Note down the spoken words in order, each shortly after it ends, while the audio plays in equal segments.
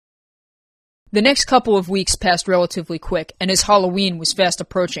The next couple of weeks passed relatively quick, and as Halloween was fast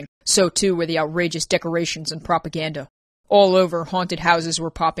approaching, so too were the outrageous decorations and propaganda. All over, haunted houses were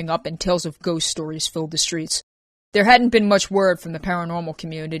popping up and tales of ghost stories filled the streets. There hadn't been much word from the paranormal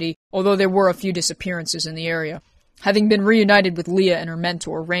community, although there were a few disappearances in the area. Having been reunited with Leah and her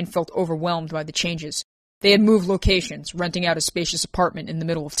mentor, Rain felt overwhelmed by the changes. They had moved locations, renting out a spacious apartment in the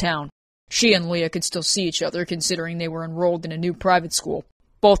middle of town. She and Leah could still see each other, considering they were enrolled in a new private school.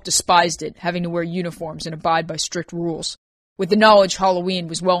 Both despised it, having to wear uniforms and abide by strict rules. With the knowledge Halloween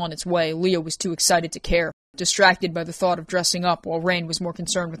was well on its way, Leah was too excited to care, distracted by the thought of dressing up, while Rain was more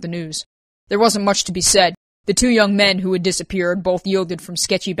concerned with the news. There wasn't much to be said. The two young men who had disappeared both yielded from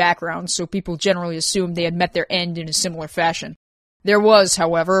sketchy backgrounds, so people generally assumed they had met their end in a similar fashion. There was,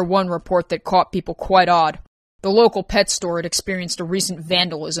 however, one report that caught people quite odd. The local pet store had experienced a recent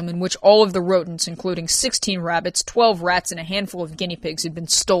vandalism in which all of the rodents, including 16 rabbits, 12 rats, and a handful of guinea pigs, had been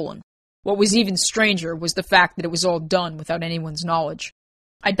stolen. What was even stranger was the fact that it was all done without anyone's knowledge.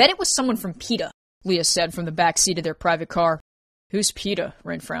 "I bet it was someone from PETA," Leah said from the back seat of their private car. "Who's PETA?"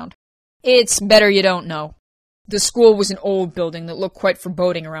 Rain frowned. "It's better you don't know." The school was an old building that looked quite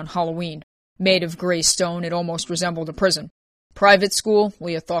foreboding around Halloween. Made of gray stone, it almost resembled a prison. Private school,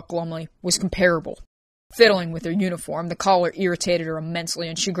 Leah thought glumly, was comparable. Fiddling with her uniform, the collar irritated her immensely,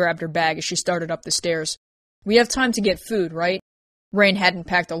 and she grabbed her bag as she started up the stairs. "We have time to get food, right?" Rain hadn't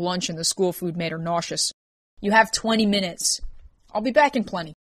packed a lunch, and the school food made her nauseous. "You have 20 minutes. I'll be back in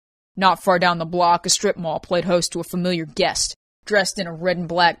plenty." Not far down the block, a strip mall played host to a familiar guest. Dressed in a red and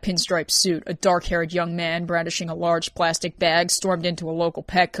black pinstripe suit, a dark-haired young man, brandishing a large plastic bag, stormed into a local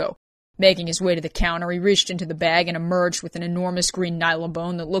Petco. Making his way to the counter, he reached into the bag and emerged with an enormous green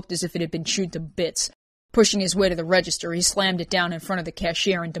nylabone that looked as if it had been chewed to bits. Pushing his way to the register, he slammed it down in front of the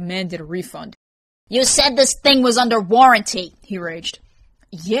cashier and demanded a refund. "You said this thing was under warranty," he raged.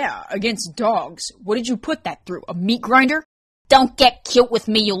 "Yeah, against dogs. What did you put that through, a meat grinder?" "Don't get cute with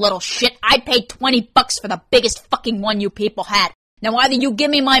me, you little shit. I paid $20 for the biggest fucking one you people had. Now either you give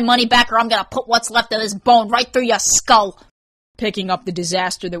me my money back or I'm gonna put what's left of this bone right through your skull." Picking up the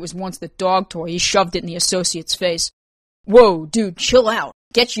disaster that was once the dog toy, he shoved it in the associate's face. "Whoa, dude, chill out.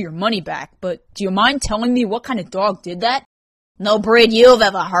 Get you your money back, but do you mind telling me what kind of dog did that?" "No breed you've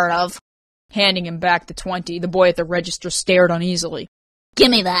ever heard of." Handing him back the 20, the boy at the register stared uneasily.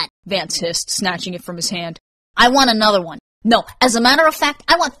 "Gimme that," Vance hissed, snatching it from his hand. "I want another one. No, as a matter of fact,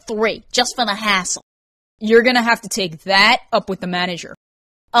 I want 3, just for the hassle." "You're gonna have to take that up with the manager."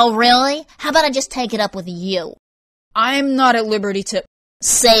 "Oh, really? How about I just take it up with you?" "I'm not at liberty to—"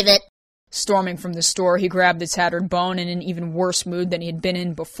 "Save it." Storming from the store, he grabbed the tattered bone in an even worse mood than he had been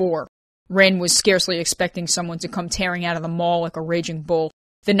in before. Rain was scarcely expecting someone to come tearing out of the mall like a raging bull.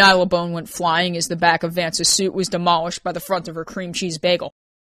 The nylabone went flying as the back of Vance's suit was demolished by the front of her cream cheese bagel.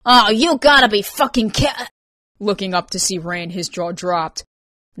 "Oh, you gotta be fucking Looking up to see Rain, his jaw dropped.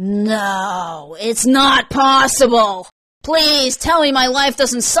 "No, it's not possible. Please tell me my life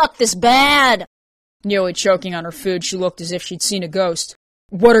doesn't suck this bad." Nearly choking on her food, she looked as if she'd seen a ghost.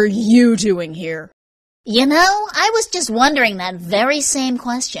 "What are you doing here?" "You know, I was just wondering that very same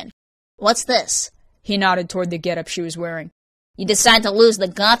question. What's this?" He nodded toward the getup she was wearing. "You decide to lose the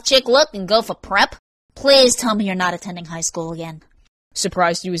goth chick look and go for prep? Please tell me you're not attending high school again."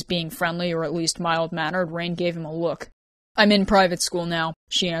 Surprised he was being friendly, or at least mild-mannered, Rain gave him a look. "I'm in private school now,"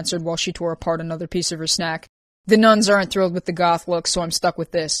 she answered while she tore apart another piece of her snack. "The nuns aren't thrilled with the goth look, so I'm stuck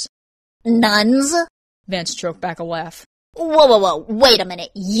with this." "Nuns?" Vance choked back a laugh. Whoa, wait a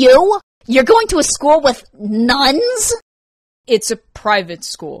minute. You're going to a school with nuns?" "It's a private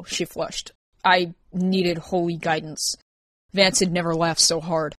school," she flushed. "I needed holy guidance." Vance had never laughed so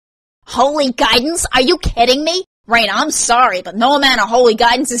hard. "Holy guidance? Are you kidding me? Rain, I'm sorry, but no amount of holy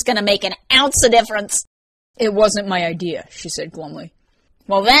guidance is going to make an ounce of difference." "It wasn't my idea," she said glumly.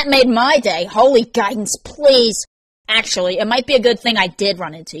 "Well, that made my day. Holy guidance, please." "Actually, it might be a good thing I did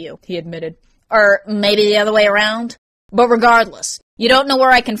run into you," he admitted. "Or maybe the other way around. But regardless, you don't know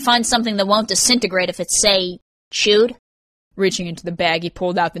where I can find something that won't disintegrate if it's, say, chewed?" Reaching into the bag, he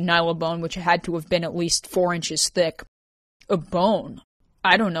pulled out the nylabone, which had to have been at least 4 inches thick. "A bone?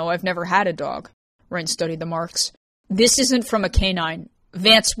 I don't know, I've never had a dog." Rain studied the marks. "This isn't from a canine.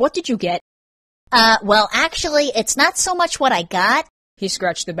 Vance, what did you get?" Well, actually, it's not so much what I got." He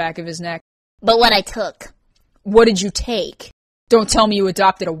scratched the back of his neck. "But what I took." "What did you take? Don't tell me you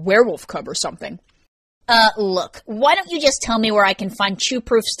adopted a werewolf cub or something." Look, why don't you just tell me where I can find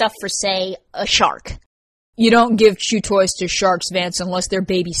chew-proof stuff for, say, a shark?" "You don't give chew toys to sharks, Vance, unless they're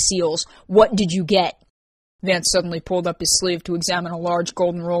baby seals. What did you get?" Vance suddenly pulled up his sleeve to examine a large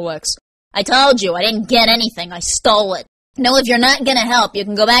golden Rolex. "I told you, I didn't get anything. I stole it." No, if you're not gonna help, you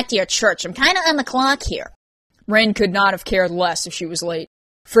can go back to your church. I'm kinda on the clock here. Rain could not have cared less if she was late.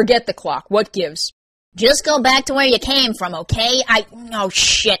 Forget the clock. What gives? Just go back to where you came from, okay? Oh,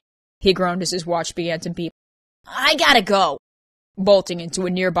 shit. He groaned as his watch began to beep. I gotta go. Bolting into a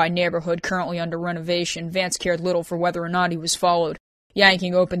nearby neighborhood currently under renovation, Vance cared little for whether or not he was followed.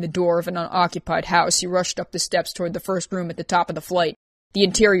 Yanking open the door of an unoccupied house, he rushed up the steps toward the first room at the top of the flight. The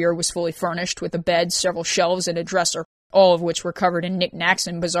interior was fully furnished, with a bed, several shelves, and a dresser, all of which were covered in knickknacks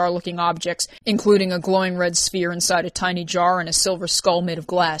and bizarre-looking objects, including a glowing red sphere inside a tiny jar and a silver skull made of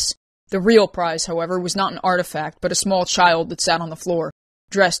glass. The real prize, however, was not an artifact, but a small child that sat on the floor.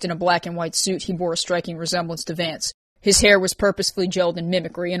 Dressed in a black and white suit, he bore a striking resemblance to Vance. His hair was purposefully gelled in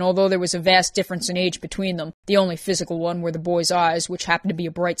mimicry, and although there was a vast difference in age between them, the only physical one were the boy's eyes, which happened to be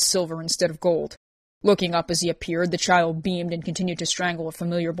a bright silver instead of gold. Looking up as he appeared, the child beamed and continued to strangle a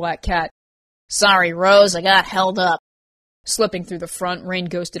familiar black cat. Sorry, Rose, I got held up. Slipping through the front, Rain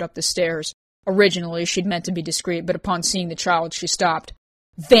ghosted up the stairs. Originally, she'd meant to be discreet, but upon seeing the child, she stopped.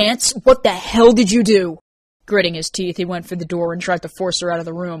 Vance, what the hell did you do? Gritting his teeth, he went for the door and tried to force her out of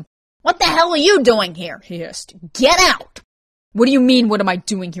the room. What the hell are you doing here? He hissed. Get out! What do you mean, what am I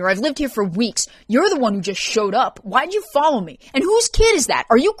doing here? I've lived here for weeks. You're the one who just showed up. Why'd you follow me? And whose kid is that?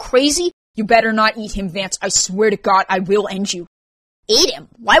 Are you crazy? You better not eat him, Vance. I swear to God, I will end you. Eat him?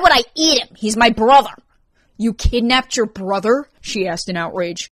 Why would I eat him? He's my brother. You kidnapped your brother? She asked in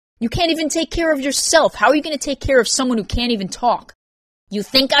outrage. You can't even take care of yourself. How are you going to take care of someone who can't even talk? You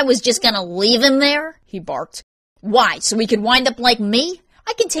think I was just going to leave him there? He barked. Why, so he could wind up like me?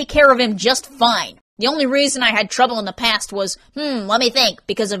 I can take care of him just fine. The only reason I had trouble in the past was, let me think,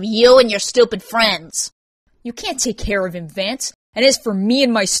 because of you and your stupid friends. You can't take care of him, Vance. And as for me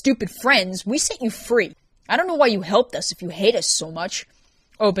and my stupid friends, we set you free. I don't know why you helped us if you hate us so much.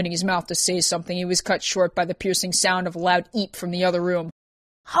 Opening his mouth to say something, he was cut short by the piercing sound of a loud eep from the other room.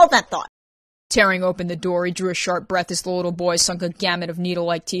 Hold that thought. Tearing open the door, he drew a sharp breath as the little boy sunk a gamut of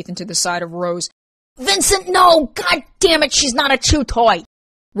needle-like teeth into the side of Rose. Vincent, no! God damn it, she's not a chew toy!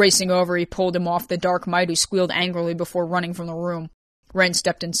 Racing over, he pulled him off the dark mite, who squealed angrily before running from the room. Wren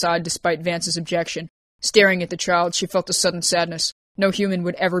stepped inside despite Vance's objection. Staring at the child, she felt a sudden sadness. No human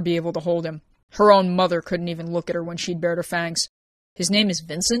would ever be able to hold him. Her own mother couldn't even look at her when she'd bared her fangs. His name is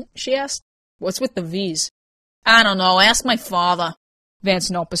Vincent? She asked. What's with the V's? I don't know, ask my father. Vance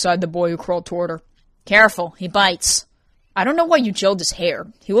knelt beside the boy who crawled toward her. Careful, he bites. I don't know why you gelled his hair.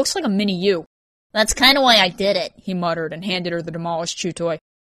 He looks like a mini you. That's kinda why I did it, he muttered and handed her the demolished chew toy.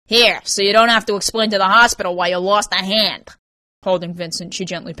 Here, so you don't have to explain to the hospital why you lost a hand. Holding Vincent, she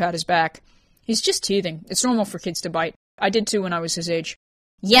gently pat his back. He's just teething. It's normal for kids to bite. I did too when I was his age.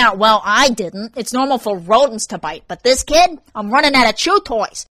 Yeah, well, I didn't. It's normal for rodents to bite, but this kid, I'm running out of chew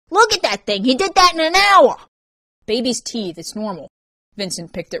toys. Look at that thing. He did that in an hour. Baby's teeth. It's normal.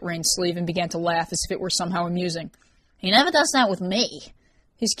 Vincent picked at Rain's sleeve and began to laugh as if it were somehow amusing. He never does that with me.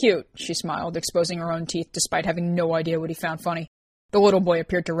 He's cute, she smiled, exposing her own teeth despite having no idea what he found funny. The little boy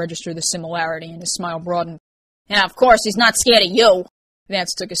appeared to register the similarity, and his smile broadened. Yeah, of course, he's not scared of you.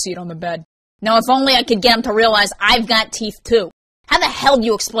 Vance took a seat on the bed. Now, if only I could get him to realize I've got teeth, too. How the hell do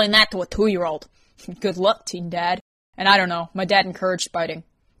you explain that to a 2-year-old? Good luck, teen dad. And I don't know, my dad encouraged biting.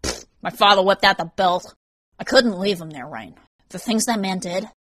 Pfft, my father whipped out the belt. I couldn't leave him there, Rain. The things that man did.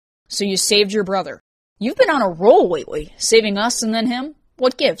 So you saved your brother. You've been on a roll lately, saving us and then him.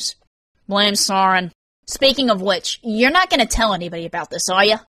 What gives? Blame Soren. Speaking of which, you're not going to tell anybody about this, are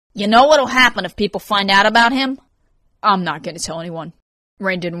you? You know what'll happen if people find out about him? I'm not going to tell anyone.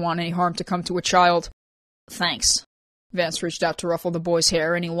 Rain didn't want any harm to come to a child. Thanks. Vance reached out to ruffle the boy's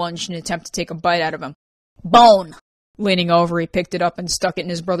hair, and he lunged in an attempt to take a bite out of him. Bone! Leaning over, he picked it up and stuck it in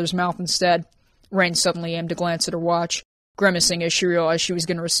his brother's mouth instead. Rain suddenly aimed a glance at her watch. Grimacing as she realized she was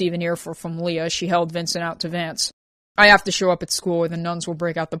going to receive an earful from Leah, she held Vincent out to Vance. I have to show up at school, or the nuns will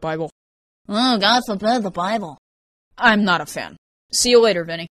break out the Bible. Oh, God forbid the Bible. I'm not a fan. See you later,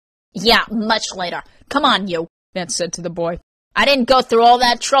 Vinny. Yeah, much later. Come on, you, Vance said to the boy. I didn't go through all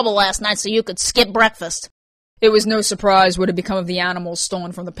that trouble last night so you could skip breakfast. It was no surprise what had become of the animals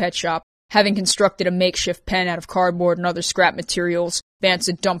stolen from the pet shop. Having constructed a makeshift pen out of cardboard and other scrap materials, Vance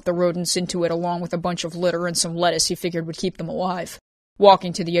had dumped the rodents into it along with a bunch of litter and some lettuce he figured would keep them alive.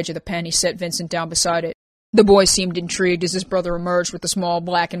 Walking to the edge of the pen, he set Vincent down beside it. The boy seemed intrigued as his brother emerged with the small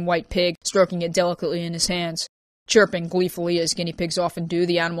black and white pig, stroking it delicately in his hands. Chirping gleefully as guinea pigs often do,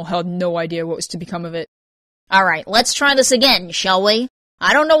 the animal held no idea what was to become of it. All right, let's try this again, shall we?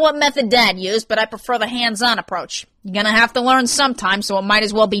 I don't know what method Dad used, but I prefer the hands-on approach. You're gonna have to learn sometime, so it might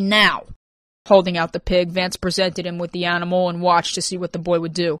as well be now. Holding out the pig, Vance presented him with the animal and watched to see what the boy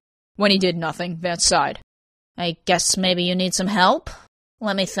would do. When he did nothing, Vance sighed. I guess maybe you need some help?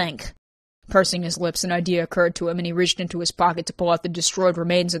 Let me think. Pursing his lips, an idea occurred to him, and he reached into his pocket to pull out the destroyed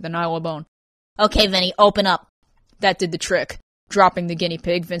remains of the nylabone. Okay, Vinny, open up. That did the trick. Dropping the guinea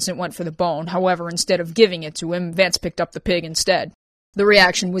pig, Vincent went for the bone. However, instead of giving it to him, Vance picked up the pig instead. The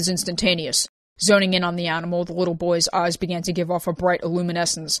reaction was instantaneous. Zoning in on the animal, the little boy's eyes began to give off a bright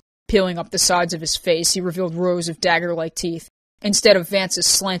luminescence. Peeling up the sides of his face, he revealed rows of dagger-like teeth. Instead of Vance's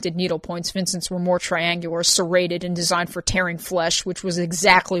slanted needle points, Vincent's were more triangular, serrated, and designed for tearing flesh, which was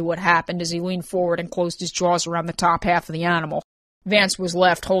exactly what happened as he leaned forward and closed his jaws around the top half of the animal. Vance was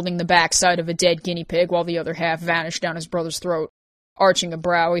left holding the backside of a dead guinea pig while the other half vanished down his brother's throat. Arching a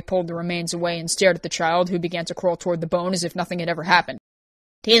brow, he pulled the remains away and stared at the child, who began to crawl toward the bone as if nothing had ever happened.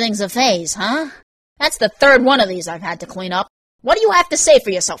 Teething's a phase, huh? That's the third one of these I've had to clean up. What do you have to say for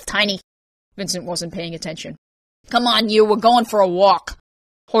yourself, Tiny? Vincent wasn't paying attention. Come on, you, we're going for a walk.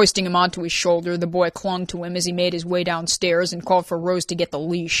 Hoisting him onto his shoulder, the boy clung to him as he made his way downstairs and called for Rose to get the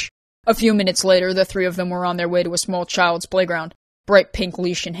leash. A few minutes later, the three of them were on their way to a small child's playground. Bright pink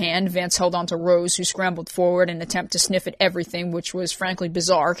leash in hand, Vance held onto Rose, who scrambled forward in an attempt to sniff at everything, which was frankly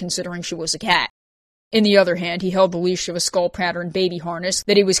bizarre considering she was a cat. In the other hand, he held the leash of a skull-patterned baby harness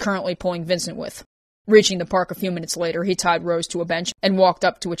that he was currently pulling Vincent with. Reaching the park a few minutes later, he tied Rose to a bench and walked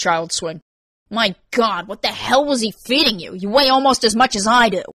up to a child's swing. My God, what the hell was he feeding you? You weigh almost as much as I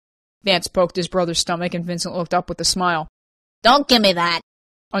do. Vance poked his brother's stomach, and Vincent looked up with a smile. Don't give me that.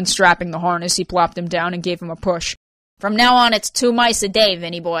 Unstrapping the harness, he plopped him down and gave him a push. From now on, it's 2 mice a day,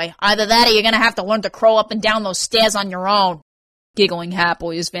 Vinny boy. Either that or you're gonna have to learn to crawl up and down those stairs on your own. Giggling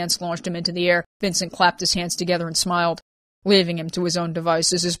happily as Vance launched him into the air, Vincent clapped his hands together and smiled. Leaving him to his own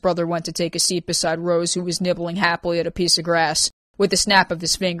devices, his brother went to take a seat beside Rose, who was nibbling happily at a piece of grass. With a snap of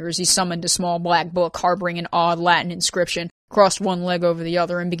his fingers, he summoned a small black book harboring an odd Latin inscription, crossed one leg over the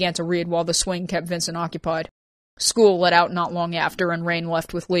other, and began to read while the swing kept Vincent occupied. School let out not long after, and Rain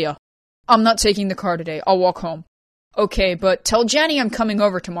left with Leah. I'm not taking the car today. I'll walk home. Okay, but tell Janny I'm coming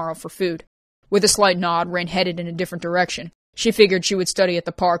over tomorrow for food. With a slight nod, Rain headed in a different direction. She figured she would study at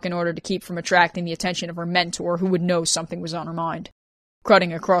the park in order to keep from attracting the attention of her mentor, who would know something was on her mind.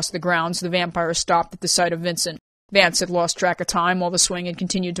 Cutting across the grounds, the vampire stopped at the sight of Vincent. Vance had lost track of time while the swing had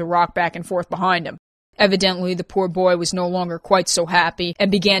continued to rock back and forth behind him. Evidently, the poor boy was no longer quite so happy and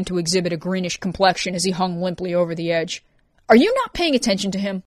began to exhibit a greenish complexion as he hung limply over the edge. Are you not paying attention to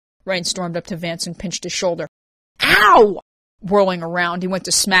him? Rain stormed up to Vance and pinched his shoulder. Ow! Whirling around, he went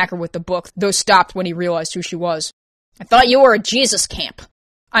to smack her with the book, though stopped when he realized who she was. I thought you were a Jesus camp.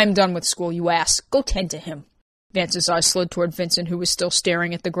 I'm done with school, you ass. Go tend to him. Vance's eyes slid toward Vincent, who was still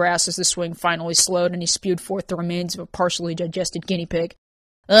staring at the grass as the swing finally slowed and he spewed forth the remains of a partially digested guinea pig.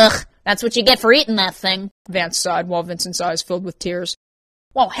 Ugh, that's what you get for eating that thing, Vance sighed while Vincent's eyes filled with tears.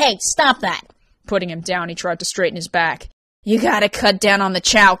 Whoa, hey, stop that. Putting him down, he tried to straighten his back. You gotta cut down on the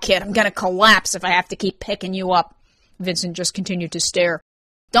chow, kid. I'm gonna collapse if I have to keep picking you up. Vincent just continued to stare.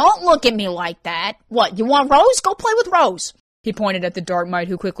 Don't look at me like that. What, you want Rose? Go play with Rose. He pointed at the dark mite,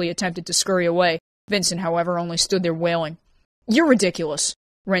 who quickly attempted to scurry away. Vincent, however, only stood there wailing. You're ridiculous.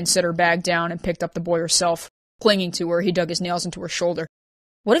 Wren set her bag down and picked up the boy herself. Clinging to her, he dug his nails into her shoulder.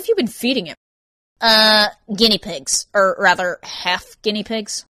 What have you been feeding him? Guinea pigs. Or rather, half guinea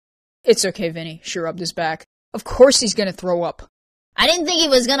pigs. It's okay, Vinny. She rubbed his back. Of course he's gonna throw up. I didn't think he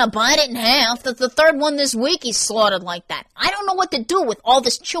was gonna bite it in half. That's the third one this week he's slaughtered like that. I don't know what to do with all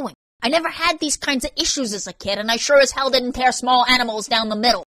this chewing. I never had these kinds of issues as a kid, and I sure as hell didn't tear small animals down the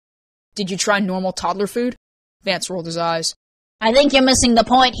middle. Did you try normal toddler food? Vance rolled his eyes. I think you're missing the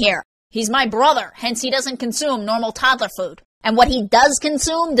point here. He's my brother, hence he doesn't consume normal toddler food. And what he does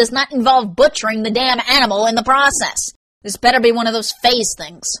consume does not involve butchering the damn animal in the process. This better be one of those phase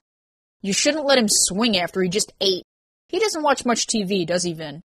things. You shouldn't let him swing after he just ate. He doesn't watch much TV, does he,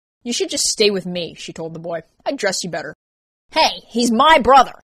 Vin? You should just stay with me, she told the boy. I'd dress you better. Hey, he's my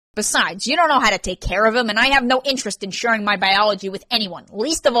brother. Besides, you don't know how to take care of him, and I have no interest in sharing my biology with anyone,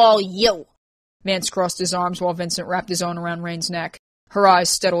 least of all you. Vance crossed his arms while Vincent wrapped his own around Rain's neck. Her eyes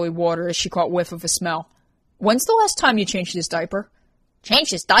steadily watered as she caught whiff of a smell. When's the last time you changed his diaper?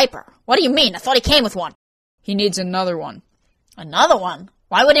 Changed his diaper? What do you mean? I thought he came with one. He needs another one. Another one?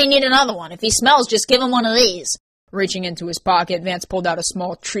 Why would he need another one? If he smells, just give him one of these. Reaching into his pocket, Vance pulled out a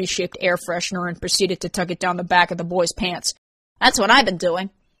small tree-shaped air freshener and proceeded to tuck it down the back of the boy's pants. That's what I've been doing.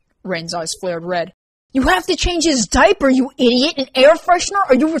 Rain's eyes flared red. You have to change his diaper, you idiot! An air freshener?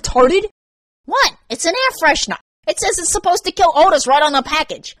 Are you retarded? What? It's an air freshener. It says it's supposed to kill odors right on the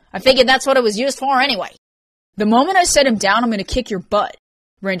package. I figured that's what it was used for anyway. The moment I set him down, I'm going to kick your butt.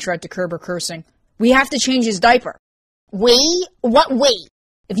 Rain tried to curb her cursing. We have to change his diaper. We? What we?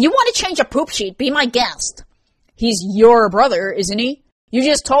 If you want to change a poop sheet, be my guest. He's your brother, isn't he? You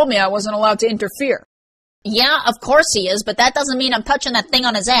just told me I wasn't allowed to interfere. Yeah, of course he is, but that doesn't mean I'm touching that thing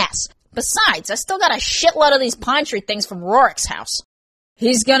on his ass. Besides, I still got a shitload of these pine tree things from Rorik's house.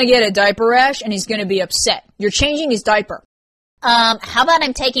 He's gonna get a diaper rash, and he's gonna be upset. You're changing his diaper. How about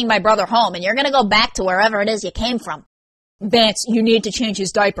I'm taking my brother home, and you're gonna go back to wherever it is you came from? Vance, you need to change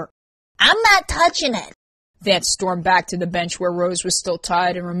his diaper. I'm not touching it. Vance stormed back to the bench where Rose was still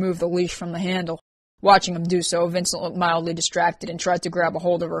tied and removed the leash from the handle. Watching him do so, Vincent looked mildly distracted and tried to grab a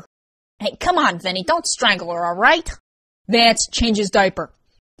hold of her. Hey, come on, Vinny, don't strangle her, all right? Vance, change his diaper.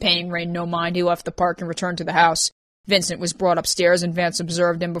 Paying Rain no mind, he left the park and returned to the house. Vincent was brought upstairs, and Vance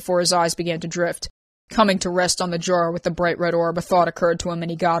observed him before his eyes began to drift. Coming to rest on the jar with the bright red orb, a thought occurred to him, and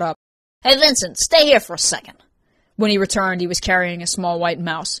he got up. Hey, Vincent, stay here for a second. When he returned, he was carrying a small white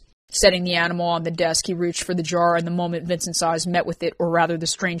mouse. Setting the animal on the desk, he reached for the jar, and the moment Vincent's eyes met with it, or rather the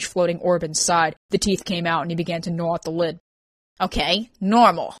strange floating orb inside, the teeth came out, and he began to gnaw at the lid. Okay,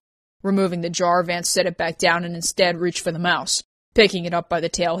 normal. Removing the jar, Vance set it back down and instead reached for the mouse. Picking it up by the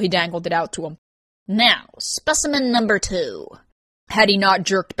tail, he dangled it out to him. Now, specimen number 2. Had he not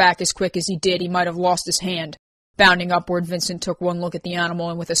jerked back as quick as he did, he might have lost his hand. Bounding upward, Vincent took one look at the animal,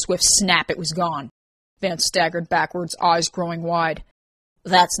 and with a swift snap, it was gone. Vance staggered backwards, eyes growing wide.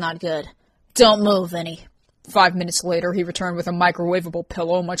 That's not good. Don't move, Vinny. 5 minutes later, he returned with a microwavable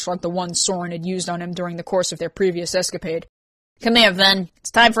pillow, much like the one Soren had used on him during the course of their previous escapade. Come here, Vin. It's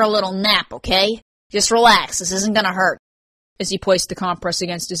time for a little nap, okay? Just relax. This isn't gonna hurt. As he placed the compress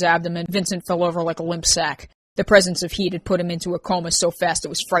against his abdomen, Vincent fell over like a limp sack. The presence of heat had put him into a coma so fast it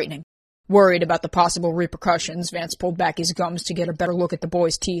was frightening. Worried about the possible repercussions, Vance pulled back his gums to get a better look at the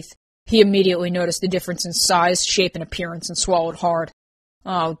boy's teeth. He immediately noticed the difference in size, shape, and appearance, and swallowed hard.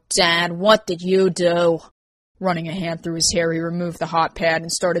 Oh, Dad, what did you do? Running a hand through his hair, he removed the hot pad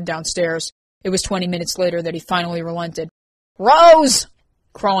and started downstairs. It was 20 minutes later that he finally relented. Rose!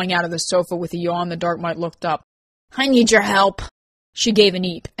 Crawling out of the sofa with a yawn, the Darklight looked up. I need your help. She gave an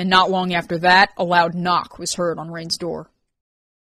eep, and not long after that, a loud knock was heard on Rain's door.